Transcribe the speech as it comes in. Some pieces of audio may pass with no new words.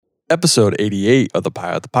Episode 88 of the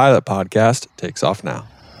Pilot podcast takes off now.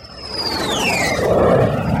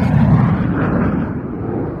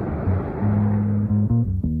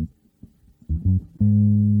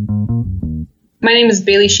 My name is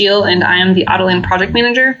Bailey Scheel, and I am the Autoland project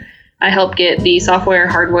manager. I help get the software,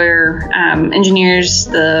 hardware, engineers,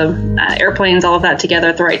 the airplanes, all of that together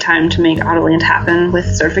at the right time to make Autoland happen with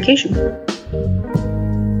certification.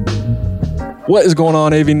 What is going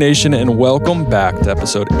on, AV Nation, and welcome back to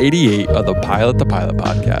episode 88 of the Pilot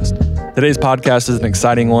podcast. Today's podcast is an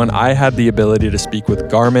exciting one. I had the ability to speak with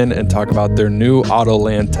Garmin and talk about their new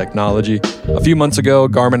Autoland technology. A few months ago,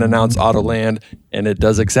 Garmin announced Autoland, and it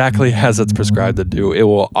does exactly as it's prescribed to do. It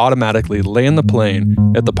will automatically land the plane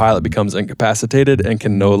if the pilot becomes incapacitated and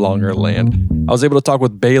can no longer land. I was able to talk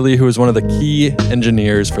with Bailey, who is one of the key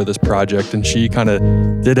engineers for this project, and she kind of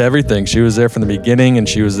did everything. She was there from the beginning, and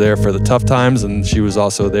she was there for the tough times, and she was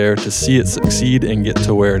also there to see it succeed and get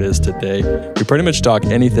to where it is today. We pretty much talk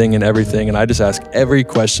anything and everything, and I just ask every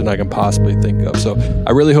question I can possibly think of. So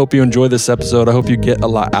I really hope you enjoy this episode. I hope you get a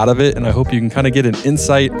lot out of it, and I hope you can kind of get an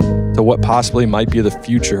insight to what possibly might be the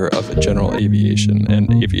future of general aviation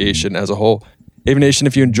and aviation as a whole. Aviation,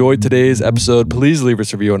 if you enjoyed today's episode, please leave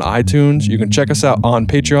us a review on iTunes. You can check us out on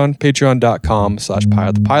Patreon,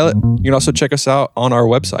 patreon.com/pilotthepilot. You can also check us out on our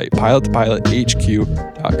website,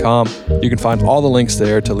 pilotthepilothq.com. You can find all the links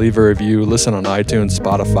there to leave a review, listen on iTunes,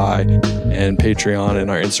 Spotify, and Patreon, and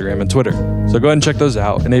our Instagram and Twitter. So go ahead and check those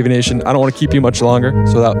out. And Aviation, I don't want to keep you much longer,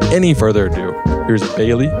 so without any further ado, here's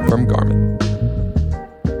Bailey from Garmin.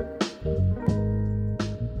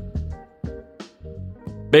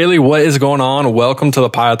 Bailey, what is going on? Welcome to the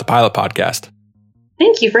Pilot podcast.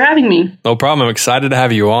 Thank you for having me. No problem. I'm excited to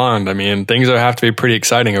have you on. I mean, things have to be pretty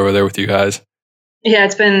exciting over there with you guys. Yeah,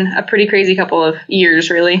 it's been a pretty crazy couple of years,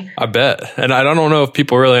 really. I bet. And I don't know if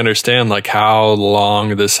people really understand like how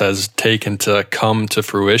long this has taken to come to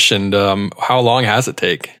fruition. How long has it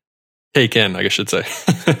taken, I should say.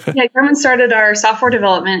 Yeah, Garmin started our software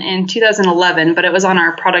development in 2011, but it was on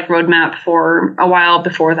our product roadmap for a while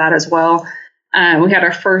before that as well. We had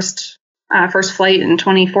our first flight in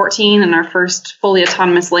 2014 and our first fully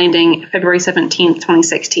autonomous landing February 17th,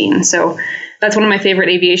 2016. So that's one of my favorite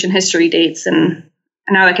aviation history dates. And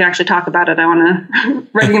now that I can actually talk about it, I want to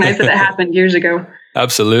recognize that it happened years ago.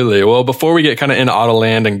 Absolutely. Well, before we get kind of into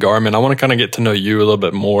Autoland and Garmin, I want to kind of get to know you a little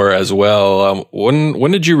bit more as well.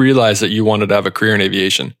 When did you realize that you wanted to have a career in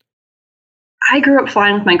aviation? I grew up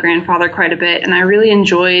flying with my grandfather quite a bit, and I really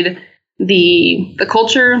enjoyed the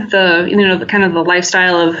culture, the kind of the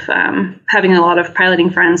lifestyle of having a lot of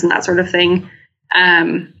piloting friends and that sort of thing.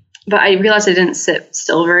 But I realized I didn't sit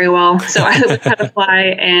still very well. So I learned how to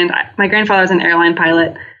fly, and my grandfather was an airline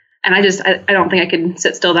pilot, and I don't think I could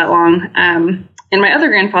sit still that long. And my other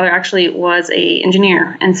grandfather actually was a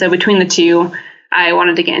engineer. And so between the two, I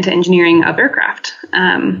wanted to get into engineering of aircraft.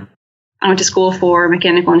 I went to school for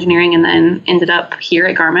mechanical engineering and then ended up here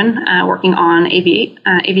at Garmin working on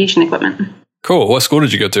aviation equipment. Cool. What school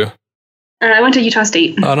did you go to? I went to Utah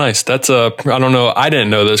State. Oh, nice. That's I don't know. I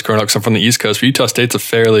didn't know this growing up because I'm from the East Coast, but Utah State's a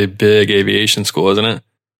fairly big aviation school, isn't it?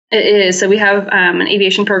 It is. So we have an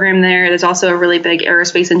aviation program there. There's also a really big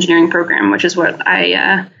aerospace engineering program, which is what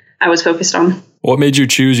I was focused on. What made you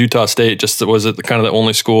choose Utah State? Was it kind of the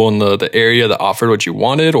only school in the area that offered what you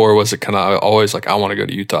wanted, or was it kind of always like, I want to go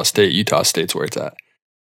to Utah State? Utah State's where it's at.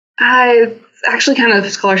 I actually kind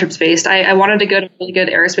of scholarships based. I wanted to go to a really good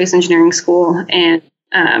aerospace engineering school, and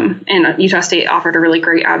Utah State offered a really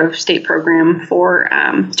great out of state program for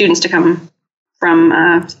students to come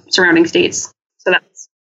from surrounding states. So that's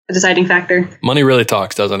a deciding factor. Money really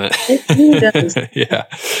talks, doesn't it? It really does. Yeah.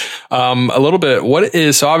 A little bit.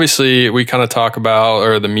 So obviously we kind of talk about,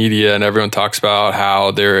 or the media and everyone talks about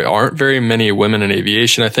how there aren't very many women in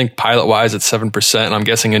aviation. I think pilot wise, it's 7%. And I'm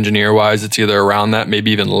guessing engineer wise, it's either around that,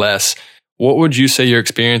 maybe even less. What would you say your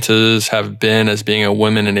experiences have been as being a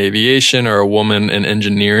woman in aviation or a woman in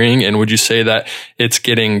engineering? And would you say that it's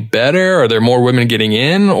getting better? Are there more women getting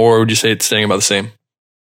in, or would you say it's staying about the same?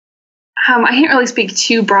 I can't really speak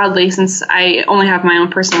too broadly since I only have my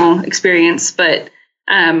own personal experience, but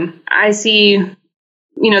I see,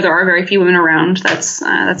 there are very few women around. That's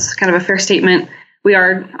kind of a fair statement. We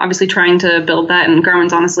are obviously trying to build that, and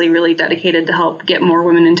Garmin's honestly really dedicated to help get more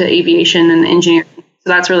women into aviation and engineering.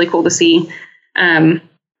 So that's really cool to see. I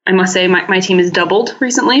must say my team has doubled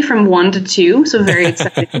recently from 1 to 2, so very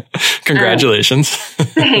exciting. Congratulations.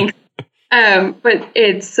 Thanks. But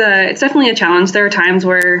it's definitely a challenge. There are times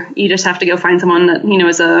where you just have to go find someone that,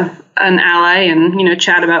 is an ally and,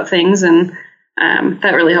 chat about things. And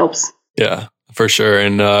that really helps. Yeah. For sure.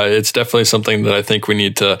 And it's definitely something that I think we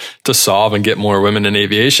need to solve and get more women in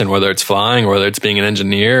aviation, whether it's flying, whether it's being an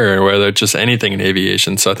engineer, or whether it's just anything in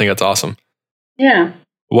aviation. So I think that's awesome. Yeah.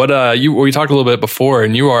 We talked a little bit before,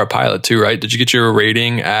 and you are a pilot too, right? Did you get your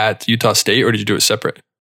rating at Utah State, or did you do it separate?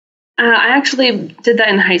 I actually did that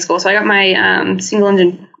in high school. So I got my single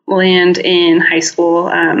engine land in high school,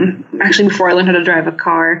 actually before I learned how to drive a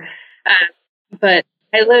car. But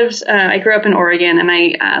I grew up in Oregon, and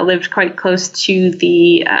I lived quite close to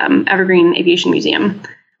the Evergreen Aviation Museum,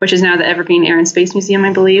 which is now the Evergreen Air and Space Museum,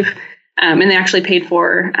 I believe. And they actually paid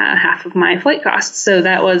for half of my flight costs. So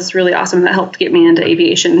that was really awesome. That helped get me into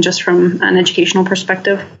aviation just from an educational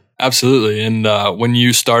perspective. Absolutely. And when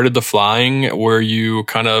you started the flying, were you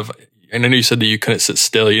kind of, and I know you said that you couldn't sit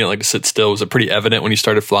still. You didn't like to sit still. Was it pretty evident when you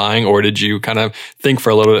started flying, or did you kind of think for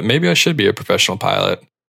a little bit, maybe I should be a professional pilot?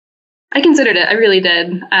 I considered it. I really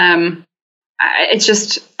did. It's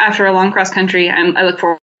just after a long cross country, I look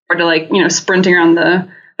forward to sprinting around the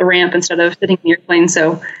ramp instead of sitting in the airplane.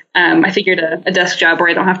 So I figured a desk job where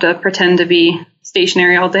I don't have to pretend to be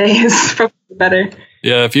stationary all day is probably better.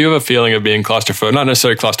 Yeah, if you have a feeling of being claustrophobic, not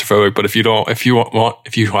necessarily claustrophobic, but if you don't want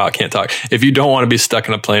to be stuck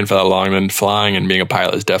in a plane for that long, then flying and being a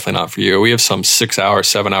pilot is definitely not for you. We have some 6-hour,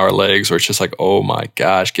 7-hour legs where it's just like, oh my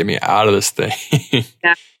gosh, get me out of this thing.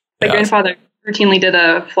 Yeah. My grandfather routinely did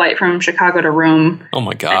a flight from Chicago to Rome. Oh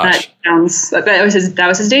my gosh. That was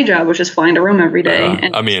his day job, was just flying to Rome every day.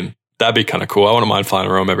 I mean, that'd be kind of cool. I wouldn't mind flying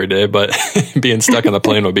to Rome every day, but being stuck in the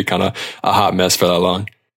plane would be kind of a hot mess for that long.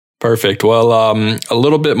 Perfect. Well, a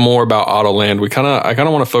little bit more about Autoland. I kind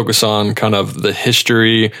of want to focus on kind of the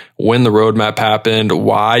history, when the roadmap happened,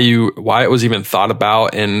 why it was even thought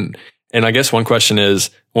about, and I guess one question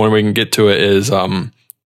is, when we can get to it, is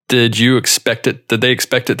did they expect it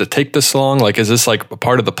to take this long? Like, is this like a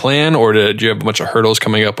part of the plan, or did you have a bunch of hurdles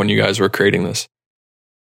coming up when you guys were creating this?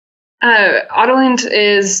 Autoland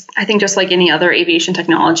is, I think, just like any other aviation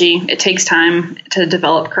technology. It takes time to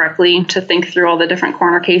develop correctly, to think through all the different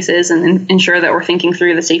corner cases and ensure that we're thinking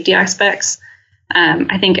through the safety aspects.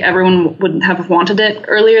 I think everyone would have wanted it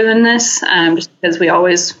earlier than this, just because we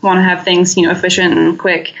always want to have things, efficient and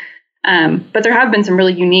quick. But there have been some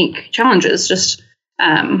really unique challenges. Just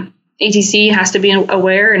ATC has to be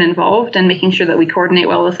aware and involved, and making sure that we coordinate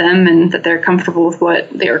well with them and that they're comfortable with what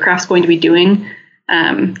the aircraft's going to be doing.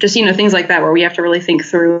 Things like that, where we have to really think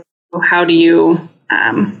through how do you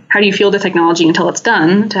field the technology until it's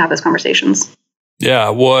done, to have those conversations. Yeah.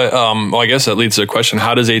 Well, I guess that leads to a question.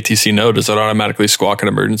 How does ATC know? Does it automatically squawk an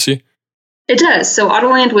emergency? It does. So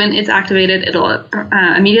Autoland, when it's activated, it'll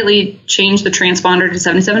immediately change the transponder to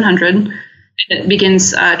 7700. It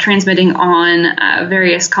begins transmitting on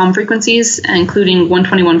various comm frequencies, including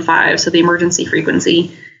 121.5, so the emergency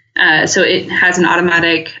frequency. So it has an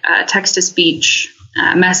automatic text-to-speech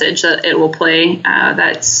message that it will play.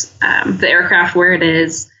 That's the aircraft, where it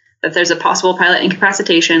is, that there's a possible pilot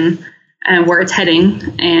incapacitation, and where it's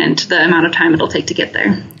heading, and the amount of time it'll take to get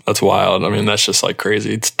there. That's wild. I mean, that's just like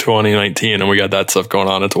crazy. It's 2019 and we got that stuff going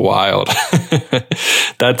on. It's wild.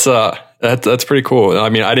 That's pretty cool. I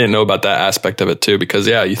mean, I didn't know about that aspect of it too, because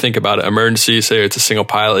you think about it, emergency, say it's a single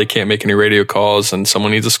pilot, they can't make any radio calls, and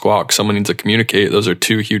someone needs a squawk, someone needs to communicate. Those are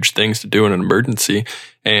two huge things to do in an emergency.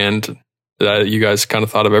 And you guys kind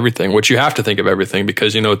of thought of everything, which you have to think of everything,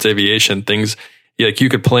 because, it's aviation. Things like you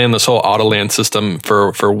could plan this whole Autoland system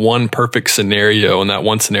for one perfect scenario, and that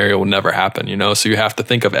one scenario will never happen, so you have to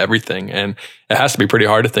think of everything, and it has to be pretty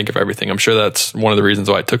hard to think of everything. I'm sure that's one of the reasons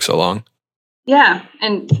why it took so long. Yeah.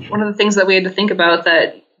 And one of the things that we had to think about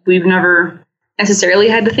that we've never necessarily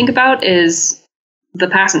had to think about is the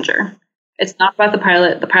passenger. It's not about the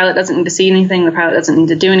pilot. The pilot doesn't need to see anything. The pilot doesn't need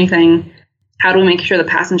to do anything. How do we make sure the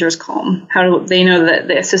passenger is calm? How do they know that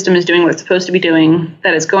the system is doing what it's supposed to be doing,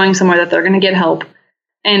 that it's going somewhere, that they're going to get help?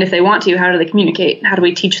 And if they want to, how do they communicate? How do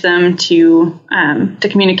we teach them to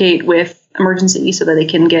communicate with emergency so that they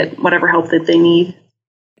can get whatever help that they need?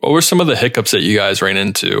 What were some of the hiccups that you guys ran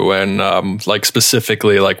into? And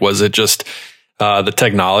specifically, was it just the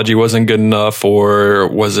technology wasn't good enough, or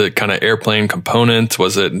was it kind of airplane components?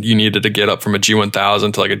 Was it you needed to get up from a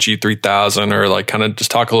G1000 to like a G3000, or kind of just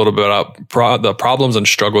talk a little bit about the problems and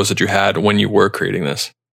struggles that you had when you were creating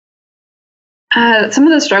this? Some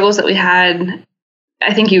of the struggles that we had,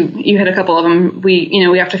 I think you hit a couple of them. We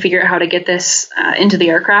have to figure out how to get this into the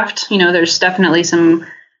aircraft. There's definitely some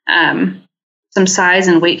size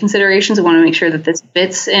and weight considerations. We want to make sure that this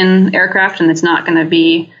fits in aircraft and it's not going to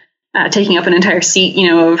be taking up an entire seat,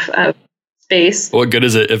 of space. What good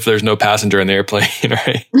is it if there's no passenger in the airplane,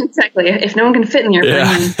 right? Exactly. If no one can fit in the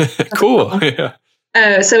airplane. Yeah. Cool.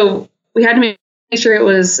 Yeah. So we had to make sure it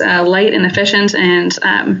was light and efficient, and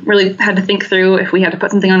really had to think through if we had to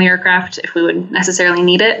put something on the aircraft, if we would necessarily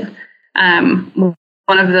need it.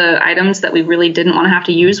 One of the items that we really didn't want to have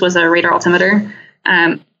to use was a radar altimeter,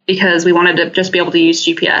 because we wanted to just be able to use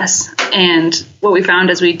GPS. And what we found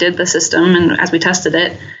as we did the system and as we tested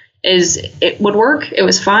it is it would work. It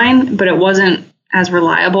was fine, but it wasn't as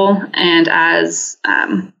reliable and as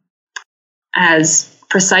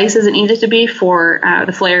precise as it needed to be for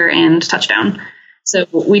the flare and touchdown. So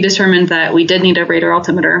we determined that we did need a radar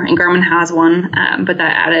altimeter, and Garmin has one, but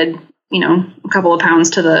that added, a couple of pounds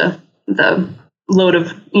to the load of,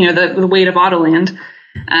 the weight of Autoland.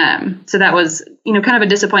 So that was, kind of a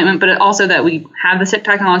disappointment, but also that we have the SICK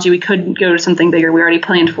technology, we could go to something bigger. We already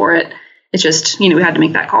planned for it. It's just, we had to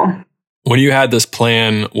make that call. When you had this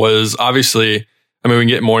plan was obviously, we can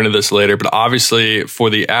get more into this later, but obviously for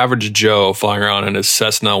the average Joe flying around in his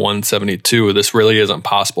Cessna 172, this really isn't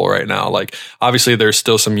possible right now. Like, obviously there's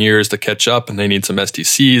still some years to catch up and they need some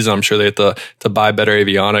STCs. I'm sure they have to buy better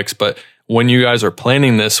avionics, but when you guys are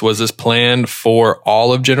planning this, was this planned for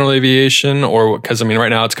all of general aviation? Or because, right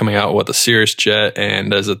now it's coming out with the Cirrus Jet,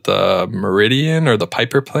 and is it the Meridian or the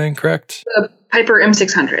Piper plane, correct? The Piper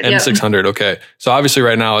M600. M600, yep. Okay. So obviously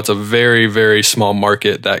right now it's a very, very small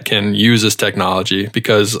market that can use this technology,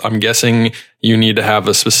 because I'm guessing you need to have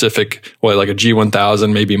a specific, like a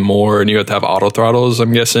G1000, maybe more, and you have to have auto throttles,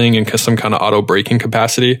 I'm guessing, and some kind of auto braking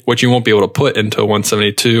capacity, which you won't be able to put into a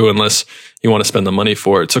 172 unless you want to spend the money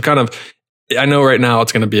for it. So I know right now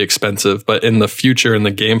it's going to be expensive, but in the future, in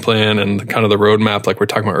the game plan and kind of the roadmap, like we're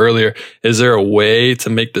talking about earlier, is there a way to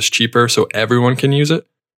make this cheaper so everyone can use it?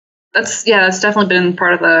 That's definitely been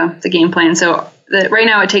part of the game plan. So right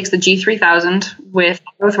now it takes the G3000 with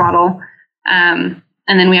auto throttle, and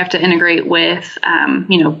then we have to integrate with,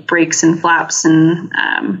 brakes and flaps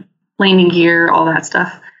and landing gear, all that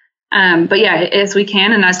stuff. But yeah, as we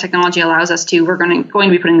can, and as technology allows us to, we're going to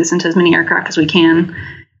be putting this into as many aircraft as we can.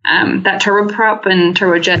 That turboprop and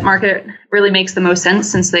turbojet market really makes the most sense,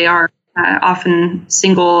 since they are often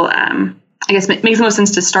single. I guess it makes the most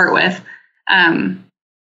sense to start with,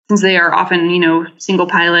 since they are often single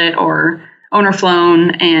pilot or owner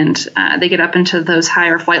flown, and they get up into those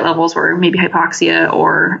higher flight levels where maybe hypoxia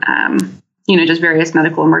or just various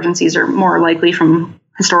medical emergencies are more likely from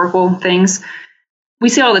historical things. We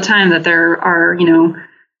see all the time that there are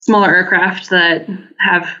smaller aircraft that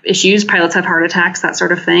have issues, pilots have heart attacks, that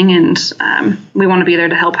sort of thing. And we want to be there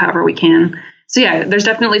to help however we can. So yeah, there's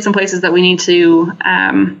definitely some places that we need to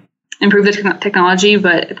improve the technology.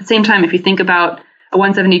 But at the same time, if you think about a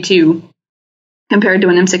 172 compared to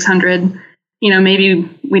an M600, maybe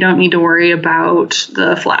we don't need to worry about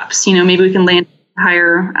the flaps. Maybe we can land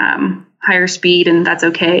higher speed, and that's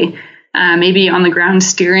okay. Maybe on the ground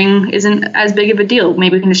steering isn't as big of a deal.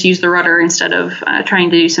 Maybe we can just use the rudder instead of trying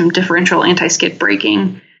to do some differential anti-skid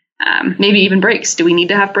braking. Maybe even brakes. Do we need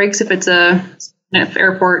to have brakes if it's a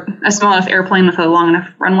small enough airplane with a long enough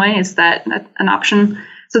runway? Is that an option?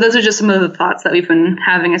 So those are just some of the thoughts that we've been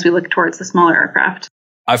having as we look towards the smaller aircraft.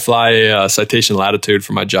 I fly Citation Latitude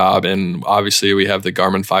for my job, and obviously we have the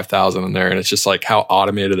Garmin 5000 in there, and it's just like how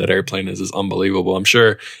automated that airplane is unbelievable. I'm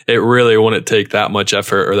sure it really wouldn't take that much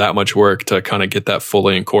effort or that much work to kind of get that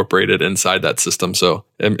fully incorporated inside that system. So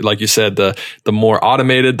like you said, the more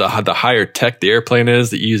automated, the higher tech the airplane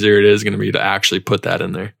is, the easier it is going to be to actually put that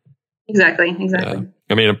in there. Exactly. Yeah.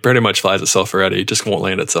 It pretty much flies itself already. It just won't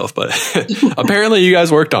land itself. But apparently you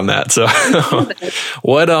guys worked on that. So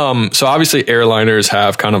so obviously airliners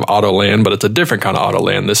have kind of auto land, but it's a different kind of auto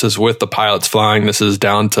land. This is with the pilots flying. This is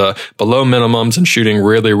down to below minimums and shooting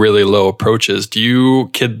really, really low approaches.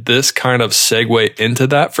 Could this kind of segue into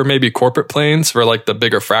that for maybe corporate planes, for like the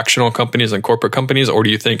bigger fractional companies and corporate companies? Or do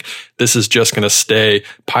you think this is just going to stay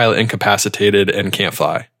pilot incapacitated and can't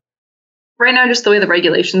fly? Right now, just the way the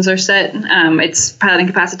regulations are set, it's pilot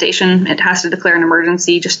incapacitation. It has to declare an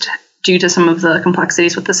emergency just due to some of the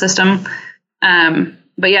complexities with the system.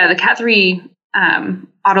 But yeah, the Cat 3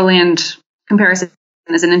 Autoland comparison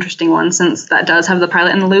is an interesting one, since that does have the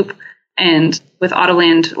pilot in the loop. And with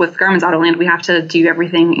Autoland, with Garmin's Autoland, we have to do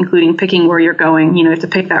everything, including picking where you're going. You have to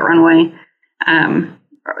pick that runway,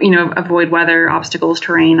 avoid weather, obstacles,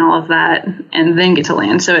 terrain, all of that, and then get to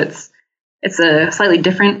land. So it's a slightly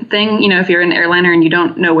different thing. If you're an airliner and you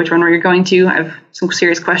don't know which runway you're going to, I have some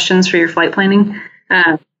serious questions for your flight planning.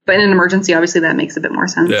 But in an emergency, obviously that makes a bit more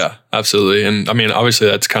sense. Yeah, absolutely. And obviously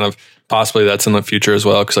that's kind of possibly that's in the future as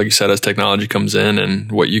well. Because like you said, as technology comes in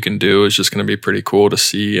and what you can do is just going to be pretty cool to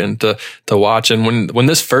see and to watch. And when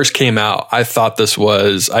this first came out, I thought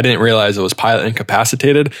I didn't realize it was pilot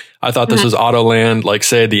incapacitated. I thought this was Autoland, like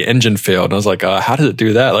say the engine failed. And I was like, how does it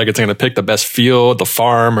do that? Like it's going to pick the best field, the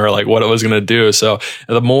farm, or like what it was going to do. So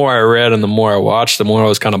the more I read and the more I watched, the more I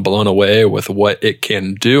was kind of blown away with what it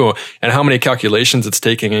can do and how many calculations it's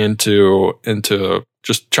taking into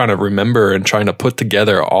just trying to remember and trying to put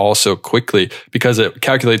together all so quickly, because it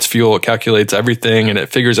calculates fuel, it calculates everything, and it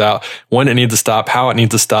figures out when it needs to stop, how it needs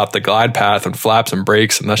to stop, the glide path and flaps and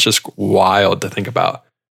brakes. And that's just wild to think about.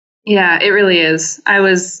 Yeah, it really is. I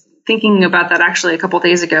was thinking about that actually a couple of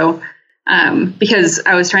days ago, because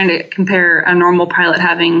I was trying to compare a normal pilot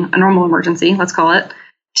having a normal emergency, let's call it,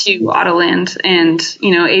 to Autoland and,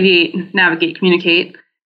 aviate, navigate, communicate.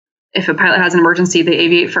 If a pilot has an emergency, they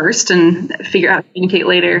aviate first and figure out how to communicate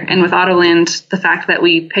later. And with Autoland, the fact that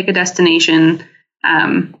we pick a destination,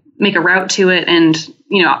 make a route to it, and,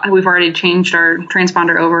 we've already changed our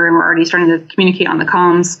transponder over and we're already starting to communicate on the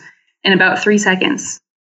comms in about 3 seconds.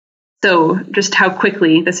 So just how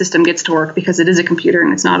quickly the system gets to work, because it is a computer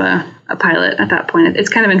and it's not a pilot at that point. It's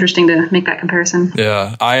kind of interesting to make that comparison.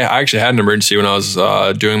 Yeah, I actually had an emergency when I was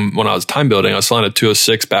time building. I was flying a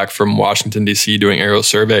 206 back from Washington, D.C. doing aerial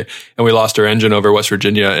survey, and we lost our engine over West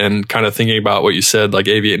Virginia. And kind of thinking about what you said, like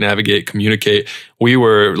aviate, navigate, communicate, we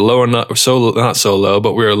were low enough, not so low,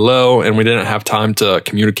 but we were low and we didn't have time to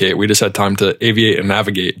communicate. We just had time to aviate and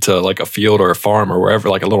navigate to like a field or a farm or wherever,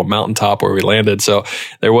 like a little mountaintop where we landed. So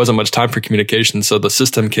there wasn't much time for communication. So the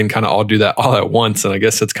system can kind of all do that all at once. And I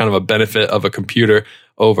guess it's kind of a benefit of a computer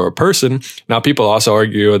over a person. Now, people also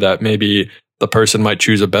argue that maybe the person might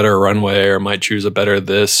choose a better runway or might choose a better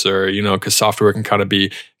this, or, because software can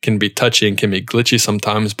be touchy and can be glitchy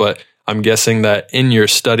sometimes. But I'm guessing that in your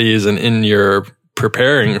studies and in your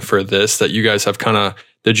preparing for this, that you guys have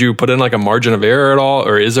did you put in like a margin of error at all?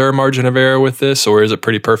 Or is there a margin of error with this, or is it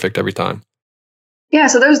pretty perfect every time? Yeah,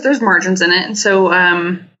 so there's margins in it. And so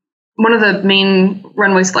one of the main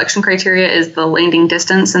runway selection criteria is the landing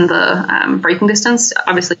distance and the braking distance.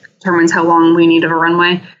 Obviously determines how long we need of a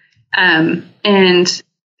runway. And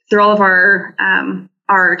through all of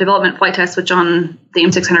our development flight tests, which on the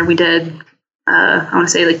M600 we did, I want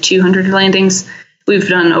to say like 200 landings. We've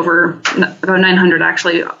done over about 900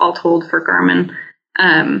 actually, all told for Garmin.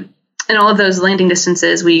 And all of those landing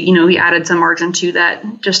distances, we added some margin to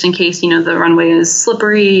that just in case, the runway is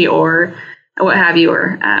slippery or what have you,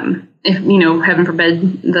 or if, heaven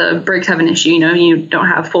forbid, the brakes have an issue, you don't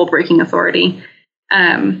have full braking authority.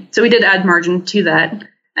 So we did add margin to that, and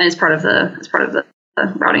it's part of the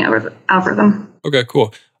routing algorithm. Okay,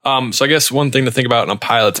 cool. So I guess one thing to think about in a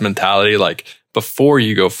pilot's mentality, like before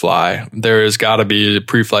you go fly, there has got to be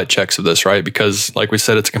pre-flight checks of this, right? Because like we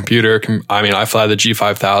said, it's a computer. I fly the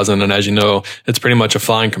G5000, and as you know, it's pretty much a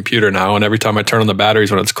flying computer now. And every time I turn on the batteries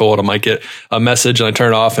when it's cold, I might get a message and I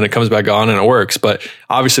turn it off and it comes back on and it works. But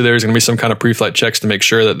obviously there's going to be some kind of pre-flight checks to make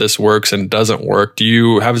sure that this works and doesn't work. Do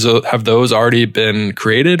you have those already been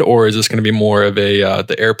created, or is this going to be more of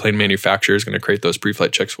the airplane manufacturer is going to create those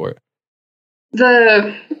pre-flight checks for it?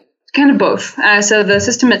 The kind of both. So the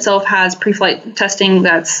system itself has pre-flight testing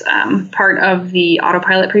that's part of the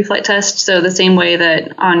autopilot pre-flight test. So the same way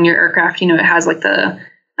that on your aircraft, it has like the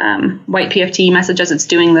white PFT message as it's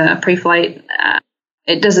doing the pre-flight.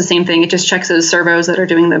 It does the same thing. It just checks those servos that are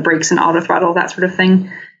doing the brakes and auto throttle, that sort of thing.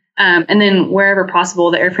 And then wherever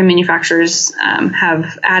possible, the airframe manufacturers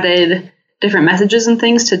have added different messages and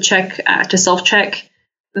things to check, to self-check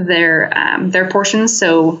their portions.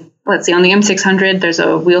 So let's see, on the M600, there's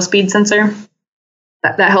a wheel speed sensor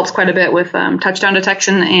that helps quite a bit with touchdown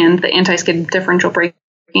detection and the anti-skid differential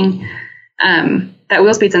braking. That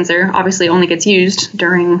wheel speed sensor obviously only gets used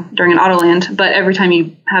during an Autoland, but every time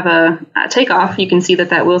you have a takeoff, you can see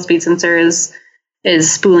that wheel speed sensor is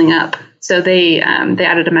spooling up. So they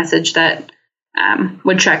added a message that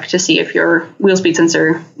would check to see if your wheel speed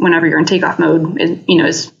sensor, whenever you're in takeoff mode,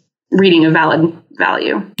 is reading a valid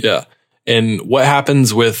value. Yeah. And what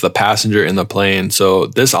happens with the passenger in the plane? So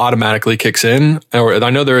this automatically kicks in, or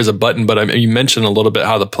I know there is a button, but you mentioned a little bit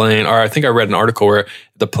how the plane, or I think I read an article where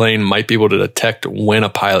the plane might be able to detect when a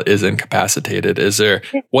pilot is incapacitated.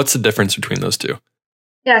 What's the difference between those two?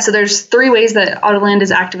 Yeah, so there's 3 ways that Autoland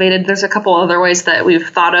is activated. There's a couple other ways that we've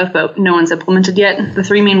thought of, but no one's implemented yet. The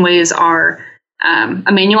 3 main ways are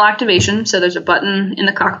a manual activation. So there's a button in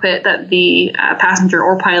the cockpit that the passenger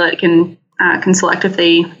or pilot can select if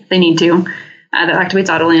they need to. That activates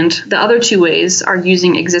Autoland. The other 2 ways are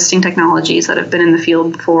using existing technologies that have been in the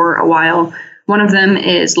field for a while. One of them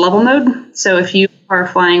is level mode. So if you are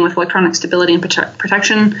flying with electronic stability and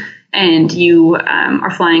protection, and you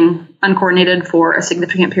are flying uncoordinated for a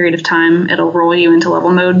significant period of time, it'll roll you into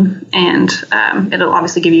level mode, and it'll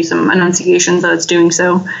obviously give you some annunciations that it's doing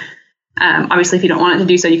so. Obviously, if you don't want it to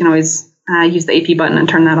do so, you can always use the AP button and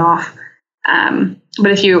turn that off.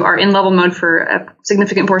 But if you are in level mode for a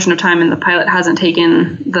significant portion of time and the pilot hasn't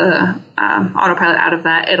taken the autopilot out of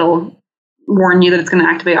that, it'll warn you that it's going to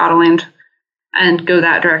activate autoland and go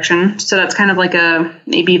that direction. So that's kind of like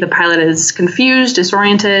maybe the pilot is confused,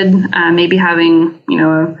 disoriented, maybe having,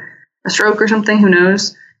 a stroke or something, who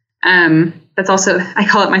knows. That's also, I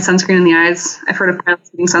call it my sunscreen in the eyes. I've heard of pilots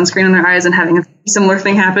getting sunscreen in their eyes and having a similar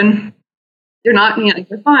thing happen. They're not,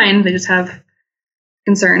 they're fine. They just have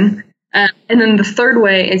concern. And then the third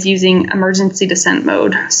way is using emergency descent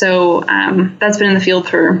mode. So that's been in the field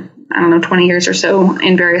for, 20 years or so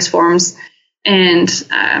in various forms. And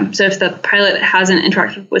so if the pilot hasn't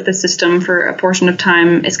interacted with the system for a portion of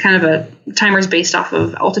time, it's kind of a timer's based off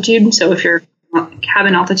of altitude. So if your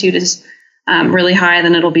cabin altitude is really high,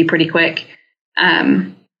 then it'll be pretty quick.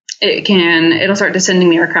 It'll start descending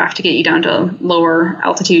the aircraft to get you down to lower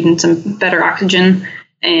altitude and some better oxygen.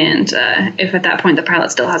 And if at that point the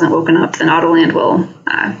pilot still hasn't woken up, then Autoland will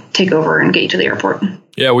take over and get you to the airport.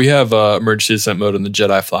 Yeah, we have emergency descent mode in the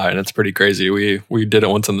Jedi Fly, and it's pretty crazy. We did it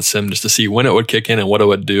once on the sim just to see when it would kick in and what it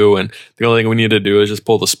would do. And the only thing we need to do is just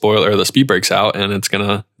pull the spoiler or the speed brakes out, and it's going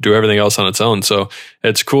to do everything else on its own. So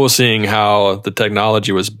it's cool seeing how the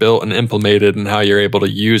technology was built and implemented and how you're able to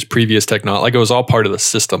use previous technology. Like it was all part of the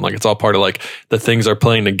system. Like it's all part of like the things are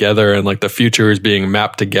playing together and like the future is being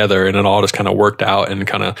mapped together, and it all just kind of worked out and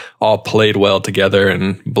kind of all played well together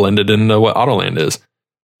and blended into what Autoland is.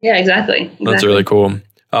 Yeah, exactly. That's really cool.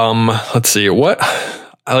 Let's see how,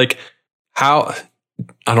 I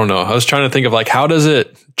don't know. I was trying to think of like, how does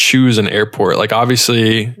it choose an airport? Like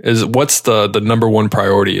obviously what's the number one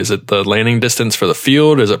priority? Is it the landing distance for the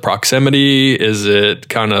field? Is it proximity? Is it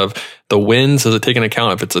kind of the winds? Does it take into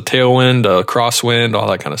account if it's a tailwind, a crosswind, all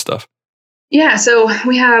that kind of stuff? Yeah. So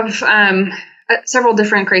we have, several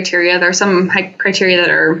different criteria. There are some criteria that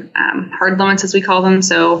are, hard limits as we call them.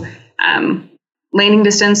 So, landing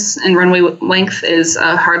distance and runway length is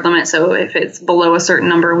a hard limit. So if it's below a certain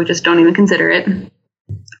number, we just don't even consider it.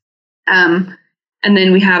 And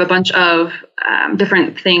then we have a bunch of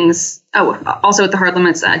different things. Oh, also with the hard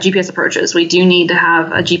limits, GPS approaches. We do need to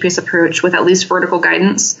have a GPS approach with at least vertical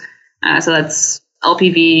guidance. So that's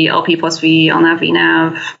LPV, LP plus V, LNAV,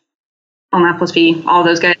 VNAV, LNAV plus V, all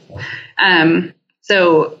those guys.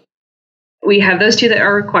 So we have those two that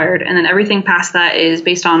are required, and then everything past that is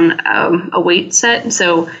based on a weight set.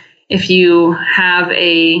 So if you have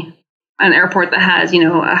an airport that has,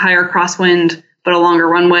 a higher crosswind but a longer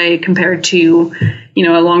runway compared to,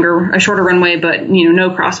 a shorter runway but no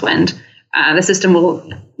crosswind, the system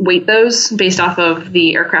will weight those based off of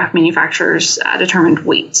the aircraft manufacturer's determined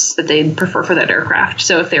weights that they prefer for that aircraft.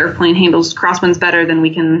 So if the airplane handles crosswinds better, then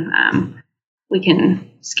we can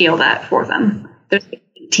scale that for them. There's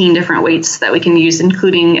 18 different weights that we can use,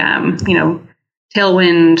 including,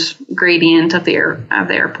 tailwind, gradient of the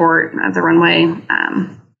airport, the runway,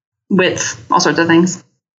 width, all sorts of things.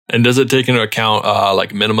 And does it take into account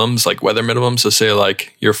like minimums, like weather minimums? So say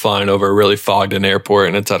like you're flying over a really fogged in airport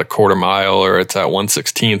and it's at a quarter mile or it's at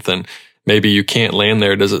 1/16th and maybe you can't land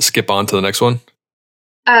there. Does it skip on to the next one?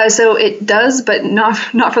 So it does, but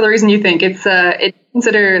not for the reason you think. It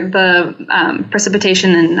consider the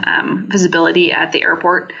precipitation and visibility at the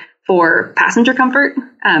airport for passenger comfort,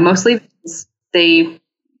 mostly because they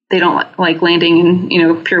don't like landing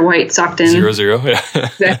in pure white socked in 0-0. Yeah,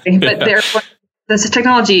 exactly. But therefore, this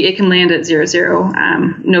technology, it can land at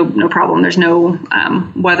 0-0, no problem. There's no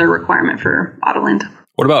weather requirement for Autoland.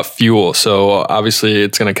 What about fuel? So obviously,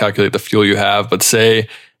 it's going to calculate the fuel you have, but say.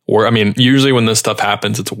 Usually when this stuff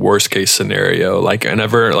happens, it's a worst case scenario.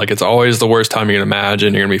 It's always the worst time you can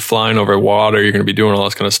imagine. You're going to be flying over water. You're going to be doing all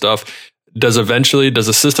this kind of stuff. Does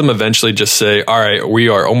the system eventually just say, all right, we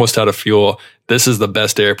are almost out of fuel. This is the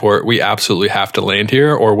best airport. We absolutely have to land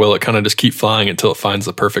here. Or will it kind of just keep flying until it finds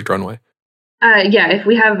the perfect runway? Yeah, if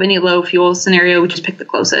we have any low fuel scenario, we just pick the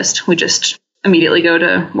closest. We just immediately go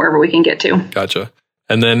to wherever we can get to. Gotcha.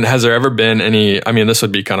 And then has there ever been any, this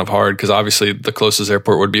would be kind of hard because obviously the closest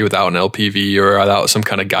airport would be without an LPV or without some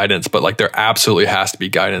kind of guidance, but like there absolutely has to be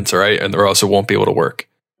guidance, right? And there also won't be able to work.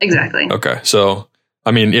 Exactly. Okay. So,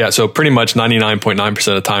 so pretty much 99.9%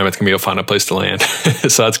 of the time it's going to be able to find a place to land.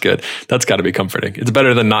 So that's good. That's got to be comforting. It's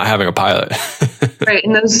better than not having a pilot. Right.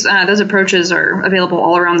 And those approaches are available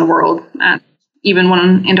all around the world, even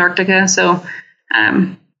one in Antarctica. So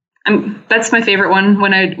That's my favorite one,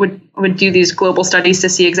 when I would do these global studies to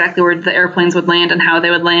see exactly where the airplanes would land and how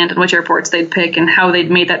they would land and which airports they'd pick and how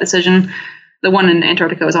they'd made that decision. The one in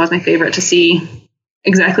Antarctica was always my favorite, to see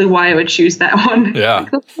exactly why I would choose that one. Yeah.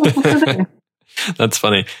 That's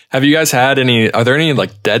funny. Have you guys had are there any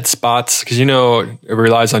like dead spots? Because, it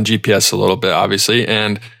relies on GPS a little bit, obviously.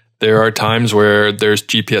 And there are times where there's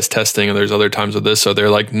GPS testing and there's other times with this. So they're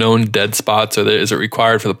like known dead spots, or is it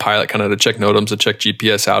required for the pilot kind of to check NOTAMs, to check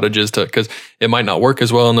GPS outages, because it might not work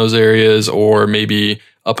as well in those areas, or maybe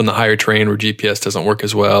up in the higher terrain where GPS doesn't work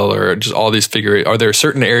as well, or just all these are there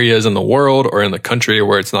certain areas in the world or in the country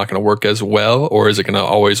where it's not going to work as well, or is it going to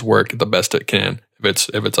always work the best it can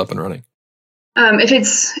if it's up and running?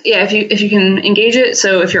 If you can engage it.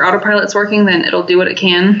 So if your autopilot's working, then it'll do what it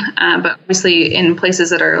can. But obviously in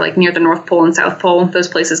places that are like near the North Pole and South Pole, those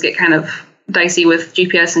places get kind of dicey with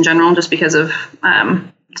GPS in general, just because of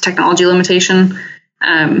technology limitation.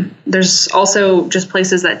 There's also just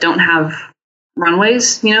places that don't have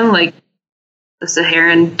runways, like the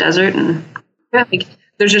Saharan desert, and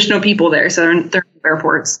there's just no people there. So there are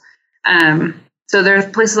airports. So there are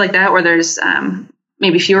places like that where there's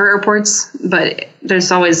maybe fewer airports, but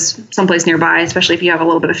there's always someplace nearby, especially if you have a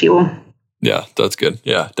little bit of fuel. Yeah, that's good.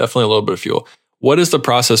 Yeah, definitely a little bit of fuel. What is the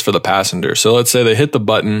process for the passenger? So let's say they hit the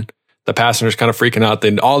button, the passenger's kind of freaking out.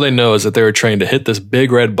 All they know is that they were trained to hit this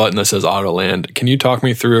big red button that says auto land. Can you talk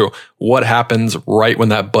me through what happens right when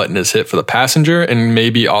that button is hit for the passenger, and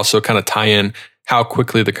maybe also kind of tie in how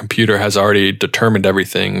quickly the computer has already determined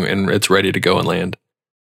everything and it's ready to go and land?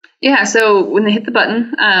 Yeah, so when they hit the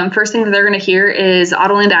button, first thing that they're going to hear is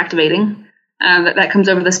Autoland activating. That comes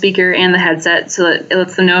over the speaker and the headset, so that it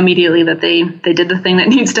lets them know immediately that they did the thing that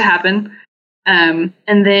needs to happen. And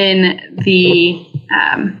then the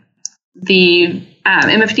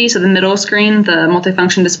MFD, so the middle screen, the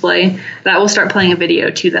multifunction display, that will start playing a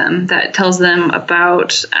video to them that tells them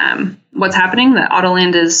about what's happening, that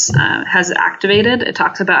Autoland has activated. It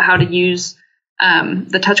talks about how to use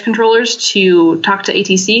the touch controllers to talk to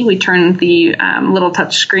ATC. We turn the little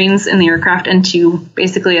touch screens in the aircraft into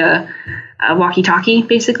basically a walkie-talkie,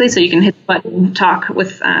 basically, so you can hit the button, talk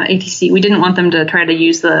with ATC. We didn't want them to try to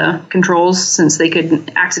use the controls, since they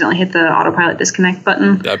could accidentally hit the autopilot disconnect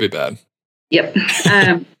button. That'd be bad. Yep.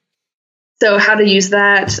 So how to use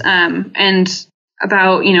that, and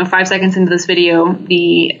about 5 seconds into this video,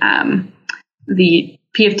 the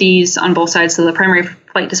PFDs on both sides, so the primary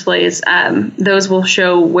flight displays, those will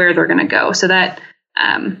show where they're going to go. So that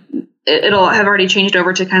it'll have already changed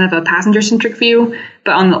over to kind of a passenger-centric view,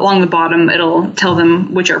 but along the bottom, it'll tell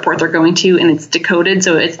them which airport they're going to, and it's decoded,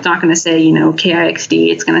 so it's not going to say KIXD.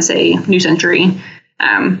 It's going to say New Century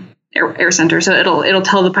Air Center. So it'll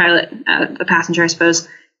tell the pilot, the passenger, I suppose,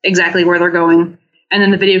 exactly where they're going, and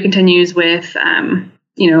then the video continues with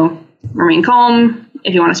remain calm.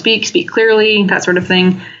 If you want to speak clearly, that sort of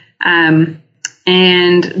thing.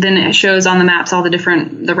 And then it shows on the maps all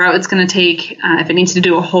the route it's going to take. If it needs to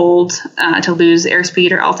do a hold to lose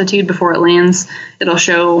airspeed or altitude before it lands, it'll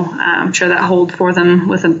show that hold for them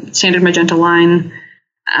with a standard magenta line.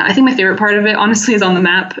 I think my favorite part of it, honestly, is on the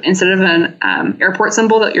map. Instead of an airport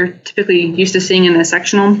symbol that you're typically used to seeing in a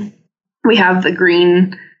sectional, we have the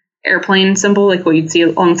green airplane symbol, like what you'd see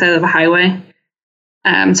alongside of a highway.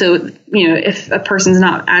 So, if a person's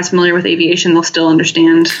not as familiar with aviation, they'll still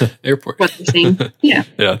understand airport what they're seeing. Yeah.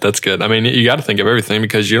 Yeah, that's good. I mean, you got to think of everything,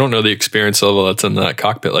 because you don't know the experience level that's in that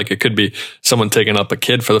cockpit. Like, it could be someone taking up a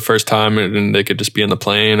kid for the first time, and they could just be in the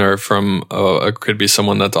plane, or it could be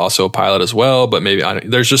someone that's also a pilot as well. But maybe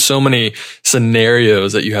there's just so many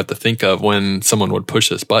scenarios that you have to think of when someone would push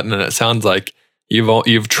this button. And it sounds like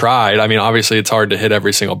you've tried. I mean, obviously it's hard to hit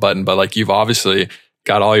every single button, but like, you've obviously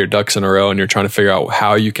got all your ducks in a row, and you're trying to figure out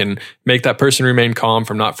how you can make that person remain calm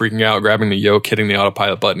from not freaking out, grabbing the yoke, hitting the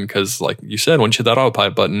autopilot button. Because like you said, once you hit that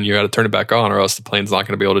autopilot button, you got to turn it back on, or else the plane's not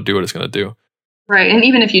going to be able to do what it's going to do. Right. And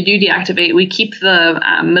even if you do deactivate, we keep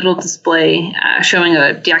the middle display showing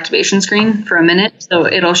a deactivation screen for a minute. So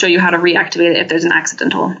it'll show you how to reactivate it if there's an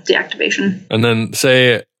accidental deactivation. And then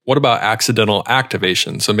what about accidental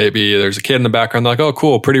activation? So maybe there's a kid in the background, like, oh,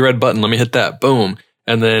 cool, pretty red button. Let me hit that. Boom.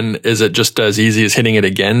 And then is it just as easy as hitting it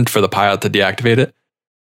again for the pilot to deactivate it?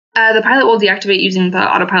 The pilot will deactivate using the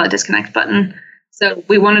autopilot disconnect button. So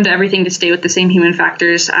we wanted everything to stay with the same human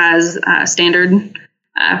factors as standard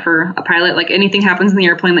for a pilot. Like, anything happens in the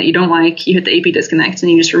airplane that you don't like, you hit the AP disconnect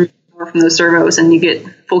and you just remove power from those servos and you get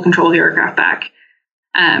full control of your aircraft back.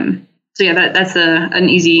 So yeah, that's an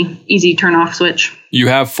easy turn off switch. You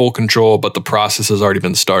have full control, but the process has already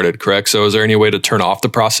been started, correct? So is there any way to turn off the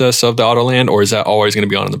process of the Autoland, or is that always going to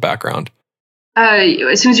be on in the background?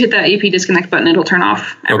 As soon as you hit that AP disconnect button, it'll turn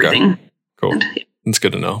off everything. Okay. Cool. That's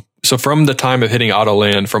good to know. So from the time of hitting auto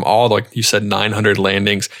land, from all, like you said, 900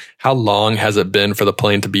 landings, how long has it been for the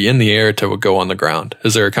plane to be in the air to go on the ground?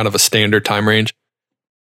 Is there kind of a standard time range?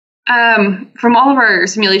 From all of our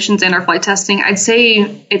simulations and our flight testing, I'd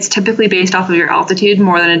say it's typically based off of your altitude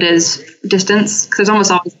more than it is distance. Because there's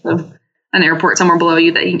almost always an airport somewhere below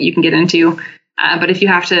you that you can get into. But if you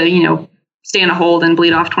have to, stay in a hold and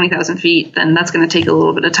bleed off 20,000 feet, then that's going to take a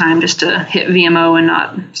little bit of time just to hit VMO and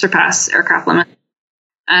not surpass aircraft limit.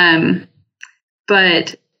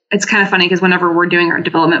 But it's kind of funny because whenever we're doing our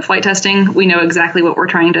development flight testing, we know exactly what we're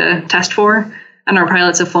trying to test for. And our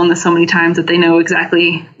pilots have flown this so many times that they know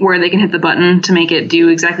exactly where they can hit the button to make it do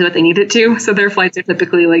exactly what they need it to. So their flights are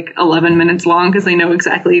typically like 11 minutes long because they know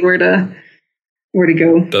exactly where to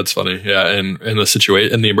go. That's funny. Yeah. And in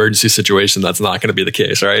the emergency situation, that's not going to be the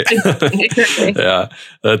case, right? Exactly. Yeah.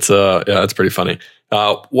 That's pretty funny.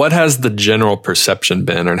 What has the general perception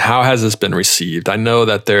been, and how has this been received? I know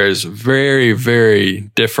that there's very, very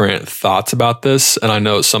different thoughts about this. And I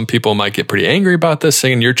know some people might get pretty angry about this,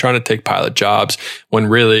 saying you're trying to take pilot jobs when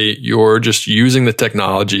really you're just using the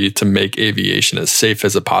technology to make aviation as safe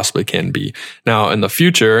as it possibly can be. Now, in the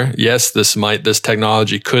future, yes, this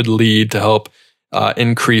technology could lead to help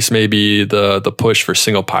increase maybe the push for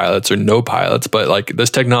single pilots or no pilots, but like this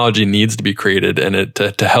technology needs to be created and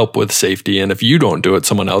to help with safety. And if you don't do it,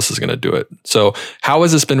 someone else is going to do it. So how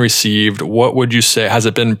has this been received? What would you say? Has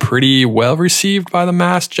it been pretty well received by the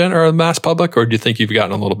mass public, or do you think you've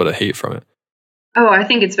gotten a little bit of hate from it? Oh, I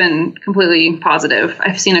think it's been completely positive.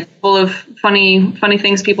 I've seen a couple of funny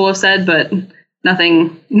things people have said, but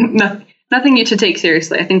nothing you should take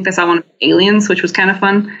seriously. I think they saw one of Aliens, which was kind of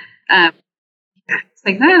fun. It's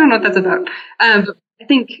like, I don't know what that's about. But I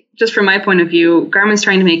think just from my point of view, Garmin's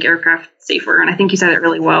trying to make aircraft safer. And I think you said it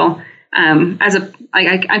really well.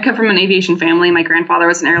 I come from an aviation family. My grandfather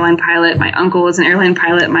was an airline pilot. My uncle was an airline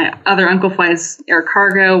pilot. My other uncle flies air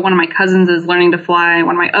cargo. One of my cousins is learning to fly.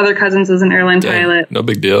 One of my other cousins is an airline pilot. No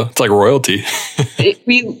big deal. It's like royalty.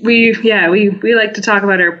 We like to talk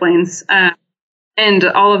about airplanes. And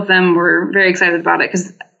all of them were very excited about it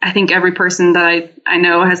because I think every person that I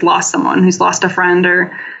know has lost someone, who's lost a friend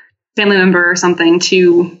or family member or something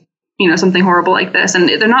to, something horrible like this. And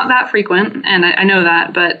they're not that frequent. And I know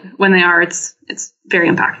that, but when they are, it's very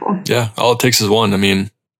impactful. Yeah. All it takes is one. I mean,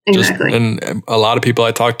 exactly. And a lot of people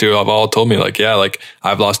I talk to have all told me like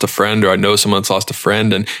I've lost a friend, or I know someone that's lost a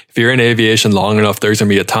friend. And if you're in aviation long enough, there's going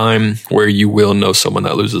to be a time where you will know someone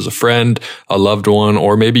that loses a friend, a loved one,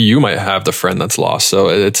 or maybe you might have the friend that's lost. So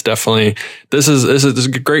it's definitely, this is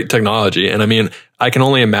great technology. And I mean, I can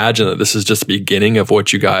only imagine that this is just the beginning of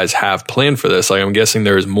what you guys have planned for this. Like, I'm guessing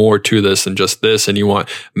there is more to this than just this, and you want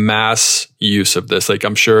mass use of this. Like,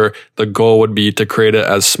 I'm sure the goal would be to create it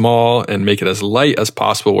as small and make it as light as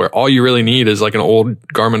possible, where all you really need is like an old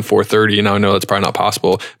Garmin 430. Now I know that's probably not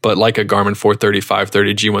possible, but like a Garmin 430,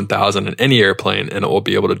 530, G1000 in any airplane, and it will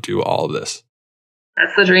be able to do all of this.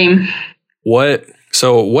 That's the dream.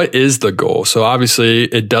 So what is the goal? So obviously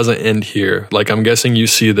it doesn't end here. Like, I'm guessing you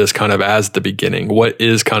see this kind of as the beginning. What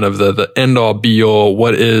is kind of the end all be all?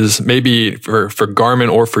 What is maybe for Garmin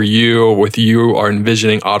or for you, with you are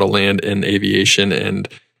envisioning auto land in aviation and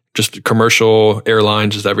just commercial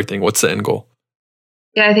airlines, just everything? What's the end goal?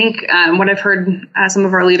 Yeah, I think what I've heard some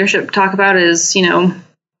of our leadership talk about is,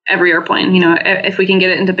 every airplane, if we can get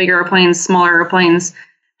it into bigger airplanes, smaller airplanes,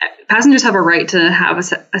 passengers have a right to have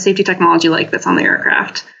a safety technology like this on the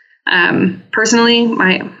aircraft. Personally,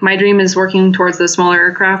 my dream is working towards the smaller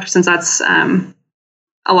aircraft, since that's a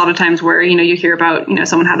lot of times where, you hear about,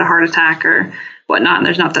 someone had a heart attack or whatnot, and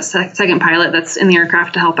there's not that second pilot that's in the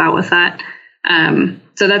aircraft to help out with that.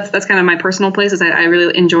 So that's kind of my personal place, is I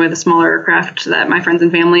really enjoy the smaller aircraft that my friends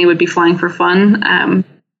and family would be flying for fun.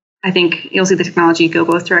 I think you'll see the technology go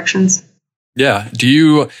both directions. Yeah.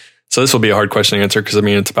 So this will be a hard question to answer, because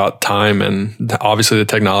it's about time, and obviously the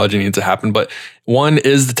technology needs to happen. But one,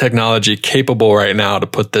 is the technology capable right now to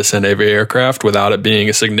put this in every aircraft without it being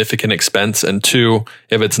a significant expense? And two,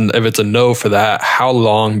 if it's a no for that, how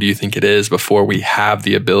long do you think it is before we have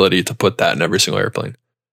the ability to put that in every single airplane?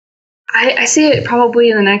 I see it probably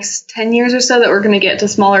in the next 10 years or so that we're going to get to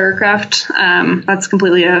smaller aircraft. That's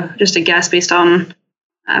completely just a guess based on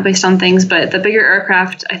things, but the bigger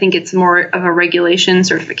aircraft, I think it's more of a regulation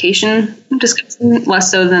certification discussion,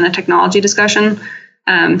 less so than a technology discussion.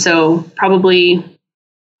 So probably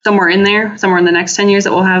somewhere in the next 10 years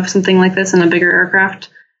that we'll have something like this in a bigger aircraft.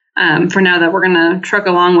 For now, that we're going to truck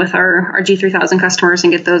along with our G3000 customers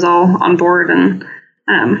and get those all on board. And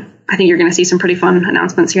I think you're going to see some pretty fun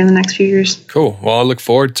announcements here in the next few years. Cool. Well, I look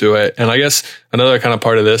forward to it. And I guess another kind of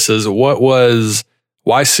part of this is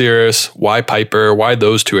why Cirrus, why Piper, why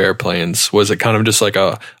those two airplanes? Was it kind of just like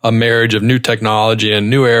a marriage of new technology and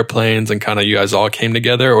new airplanes and kind of you guys all came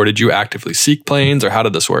together, or did you actively seek planes, or how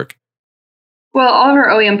did this work? Well, all of our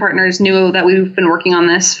OEM partners knew that we've been working on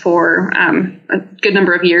this for a good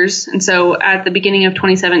number of years. And so at the beginning of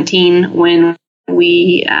 2017, when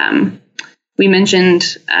we mentioned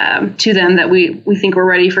to them that we think we're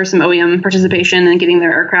ready for some OEM participation and getting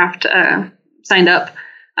their aircraft signed up,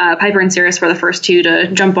 Piper and Cirrus were the first two to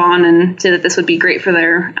jump on and say that this would be great for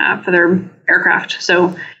their aircraft.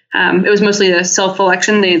 So it was mostly a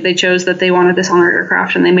self-election. They chose that they wanted this on their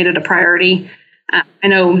aircraft, and they made it a priority. I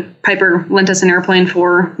know Piper lent us an airplane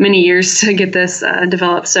for many years to get this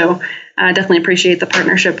developed. So I definitely appreciate the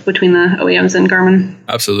partnership between the OEMs and Garmin.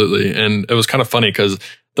 Absolutely. And it was kind of funny because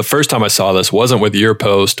the first time I saw this wasn't with your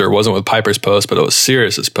post or wasn't with Piper's post, but it was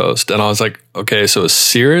Cirrus's post. And I was like, okay, so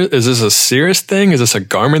is this a Cirrus thing? Is this a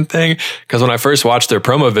Garmin thing? Because when I first watched their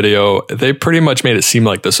promo video, they pretty much made it seem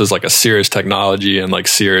like this was like a Cirrus technology and like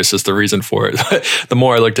Cirrus is the reason for it. The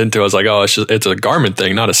more I looked into it, I was like, oh, it's a Garmin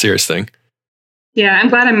thing, not a Cirrus thing. Yeah, I'm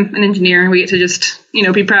glad I'm an engineer. We get to just,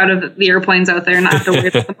 be proud of the airplanes out there and not have to worry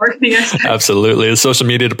about the marketing aspect. Absolutely. The social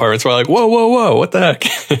media departments were like, whoa, what the heck?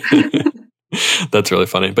 That's really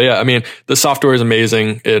funny. But yeah, the software is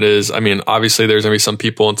amazing. It is. Obviously there's going to be some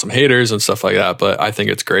people and some haters and stuff like that, but I think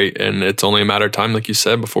it's great. And it's only a matter of time, like you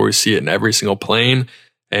said, before we see it in every single plane.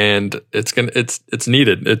 And it's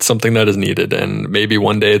needed. It's something that is needed. And maybe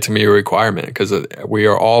one day it's going to be a requirement because we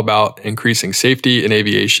are all about increasing safety in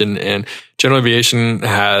aviation. And general aviation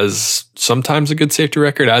has sometimes a good safety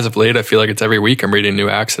record. As of late, I feel like it's every week I'm reading new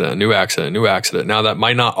accident. Now that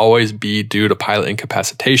might not always be due to pilot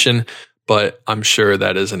incapacitation, but I'm sure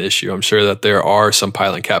that is an issue. I'm sure that there are some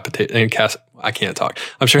pilot I can't talk.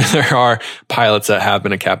 I'm sure there are pilots that have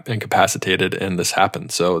been incapacitated and this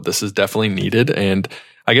happened. So this is definitely needed. And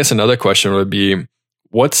I guess another question would be,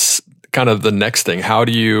 what's kind of the next thing?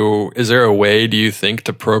 is there a way, do you think,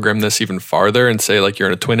 to program this even farther and say like you're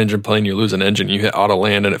in a twin engine plane, you lose an engine, you hit auto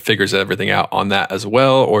land and it figures everything out on that as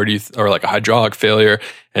well? Or or like a hydraulic failure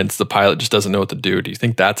and the pilot just doesn't know what to do? Do you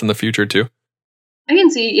think that's in the future too? I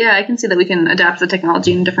can see that we can adapt the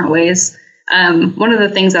technology in different ways. One of the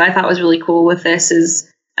things that I thought was really cool with this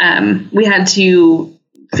is we had to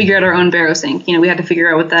figure out our own barosync. We had to figure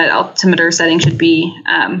out what that altimeter setting should be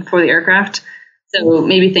for the aircraft. So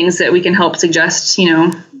maybe things that we can help suggest,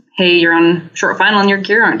 hey, you're on short final and your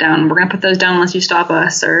gear aren't down. We're going to put those down unless you stop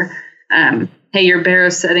us. Or, hey, your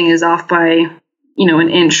baros setting is off by, an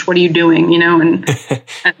inch. What are you doing?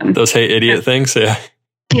 And those hey idiot things. Yeah.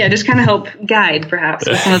 Yeah, just kind of help guide, perhaps,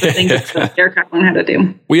 with some of the things that the aircraft learn how to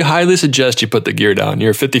do. We highly suggest you put the gear down.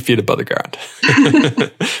 You're 50 feet above the ground.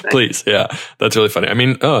 Please. Yeah, that's really funny.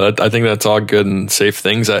 I think that's all good and safe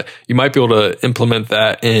things that you might be able to implement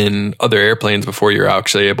that in other airplanes before you're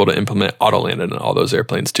actually able to implement auto land in all those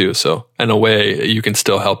airplanes too. So in a way, you can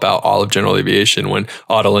still help out all of general aviation when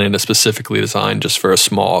auto land is specifically designed just for a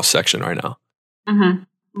small section right now. Mm-hmm.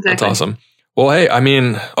 Exactly. That's awesome. Well, hey,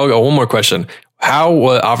 one more question.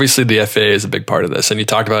 Obviously the FAA is a big part of this, and you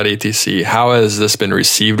talked about ATC. How has this been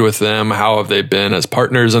received with them? How have they been as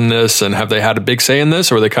partners in this? And have they had a big say in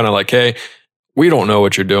this? Or are they kind of like, hey, we don't know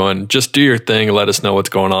what you're doing. Just do your thing. Let us know what's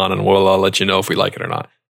going on, and we'll let you know if we like it or not.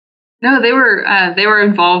 No, they were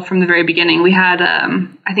involved from the very beginning. We had,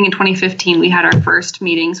 I think in 2015, we had our first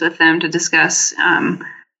meetings with them to discuss,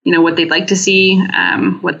 what they'd like to see,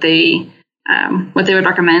 what they would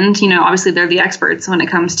recommend. Obviously they're the experts when it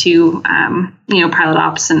comes to, pilot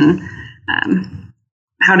ops and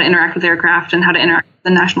how to interact with aircraft and how to interact with the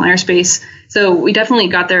national airspace. So we definitely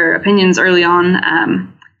got their opinions early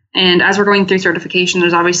on. And as we're going through certification,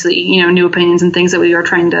 there's obviously, new opinions and things that we are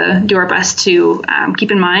trying to do our best to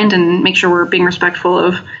keep in mind and make sure we're being respectful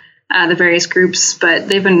of the various groups. But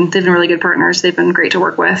they've been really good partners. They've been great to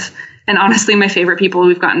work with. And honestly, my favorite people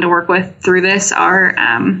we've gotten to work with through this are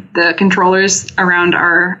the controllers around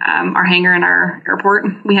our hangar and our airport.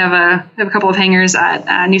 We have a couple of hangars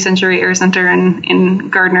at New Century Air Center in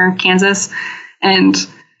Gardner, Kansas, and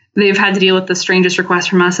they've had to deal with the strangest requests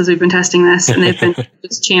from us as we've been testing this, and they've been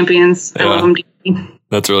just champions. I love them deeply.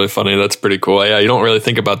 That's really funny. That's pretty cool. Yeah, you don't really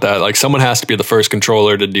think about that. Like, someone has to be the first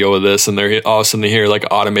controller to deal with this, and they're all of a sudden they hear like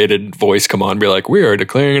automated voice come on and be like, "We are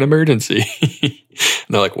declaring an emergency." And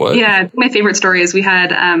they're like, "What?" Yeah, my favorite story is we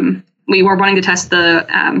were wanting to test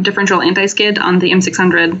the differential anti-skid on the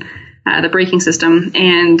M600, the braking system,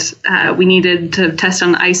 and we needed to test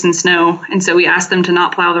on ice and snow. And so we asked them to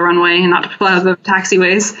not plow the runway and not to plow the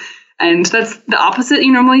taxiways. And that's the opposite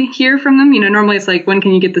you normally hear from them. Normally it's like, when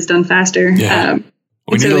can you get this done faster? Yeah.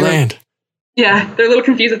 We need to land. Yeah, they're a little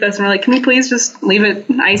confused with this, and we're like, can we please just leave it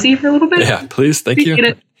icy for a little bit? Yeah, please. Thank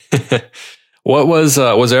you. What was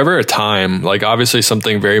there ever a time, like obviously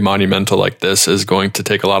something very monumental like this is going to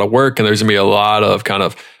take a lot of work, and there's going to be a lot of kind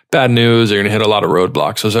of bad news, you're going to hit a lot of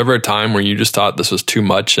roadblocks. Was there ever a time where you just thought this was too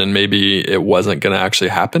much and maybe it wasn't going to actually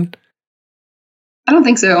happen? I don't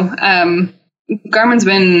think so. Garmin's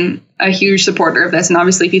been a huge supporter of this. And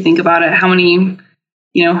obviously, if you think about it, how many,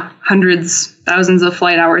 hundreds, thousands of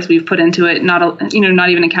flight hours we've put into it, not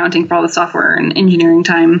even accounting for all the software and engineering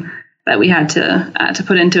time that we had to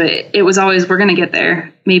put into it. It was always, we're going to get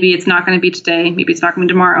there. Maybe it's not going to be today. Maybe it's not going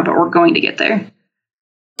to be tomorrow, but we're going to get there.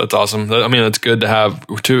 That's awesome. I mean, it's good to have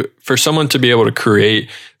for someone to be able to create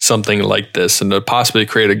something like this and to possibly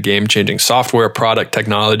create a game-changing software product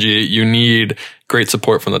technology. You need great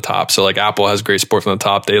support from the top. So like Apple has great support from the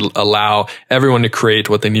top. They allow everyone to create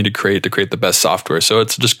what they need to create the best software. So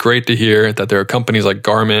it's just great to hear that there are companies like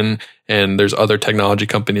Garmin and there's other technology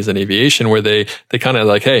companies in aviation where they kind of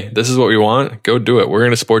like, hey, this is what we want. Go do it. We're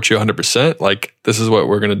going to support you 100%. Like this is what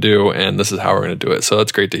we're going to do. And this is how we're going to do it. So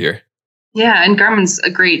that's great to hear. Yeah, and Garmin's a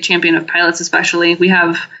great champion of pilots, especially. We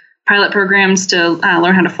have pilot programs to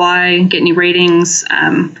learn how to fly, get new ratings.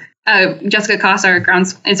 Jessica Koss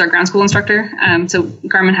is our ground school instructor. So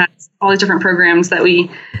Garmin has all these different programs that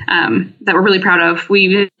we're really proud of. We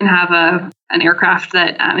even have an aircraft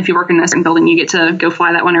that if you work in a certain building, you get to go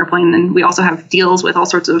fly that one airplane. And we also have deals with all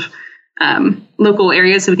sorts of local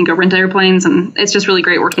areas so we can go rent airplanes, and it's just really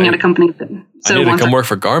great working at a company that I need to come work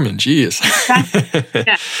for Garmin. Jeez.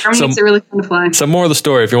 Yeah, Garmin makes it really fun to fly. Some more of the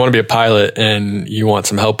story, if you want to be a pilot and you want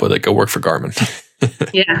some help with it, go work for Garmin.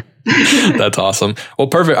 Yeah. That's awesome. Well,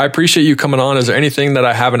 perfect. I appreciate you coming on. Is there anything that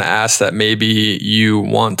I haven't asked that maybe you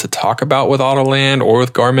want to talk about with Autoland or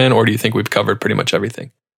with Garmin, or do you think we've covered pretty much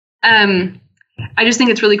everything? I just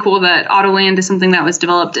think it's really cool that Autoland is something that was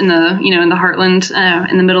developed in the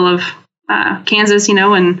heartland, in the middle of Kansas,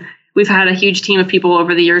 and we've had a huge team of people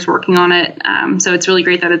over the years working on it. So it's really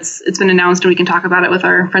great that it's been announced and we can talk about it with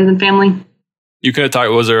our friends and family. You could talk.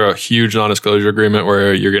 Was there a huge non-disclosure agreement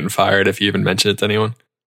where you're getting fired if you even mention it to anyone?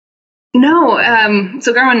 No.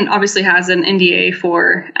 So Garmin obviously has an NDA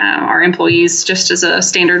for our employees just as a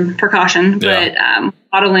standard precaution. But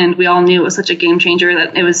Autoland, we all knew it was such a game changer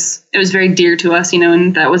that it was very dear to us,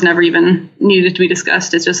 and that was never even needed to be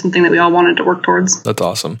discussed. It's just something that we all wanted to work towards. That's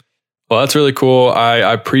awesome. Well, that's really cool. I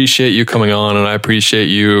appreciate you coming on, and I appreciate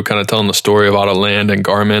you kind of telling the story of Autoland and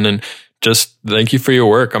Garmin, and just thank you for your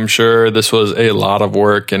work. I'm sure this was a lot of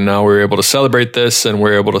work, and now we're able to celebrate this and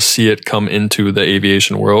we're able to see it come into the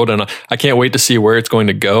aviation world. And I can't wait to see where it's going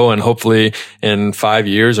to go. And hopefully in 5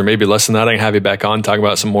 years or maybe less than that, I can have you back on, talk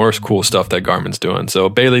about some more cool stuff that Garmin's doing. So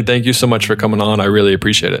Bailey, thank you so much for coming on. I really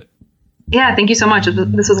appreciate it. Yeah, thank you so much.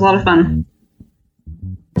 This was a lot of fun.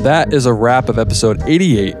 That is a wrap of episode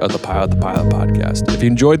 88 of the Pilot the Pilot podcast. If you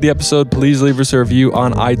enjoyed the episode, please leave us a review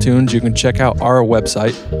on iTunes. You can check out our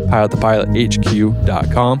website,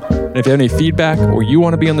 pilotthepilothq.com. And if you have any feedback or you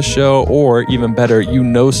want to be on the show, or even better, you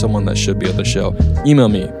know someone that should be on the show, email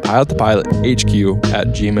me,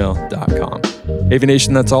 pilotthepilothq@gmail.com.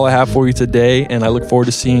 Aviation, that's all I have for you today, and I look forward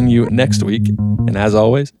to seeing you next week. And as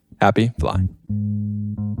always, happy flying.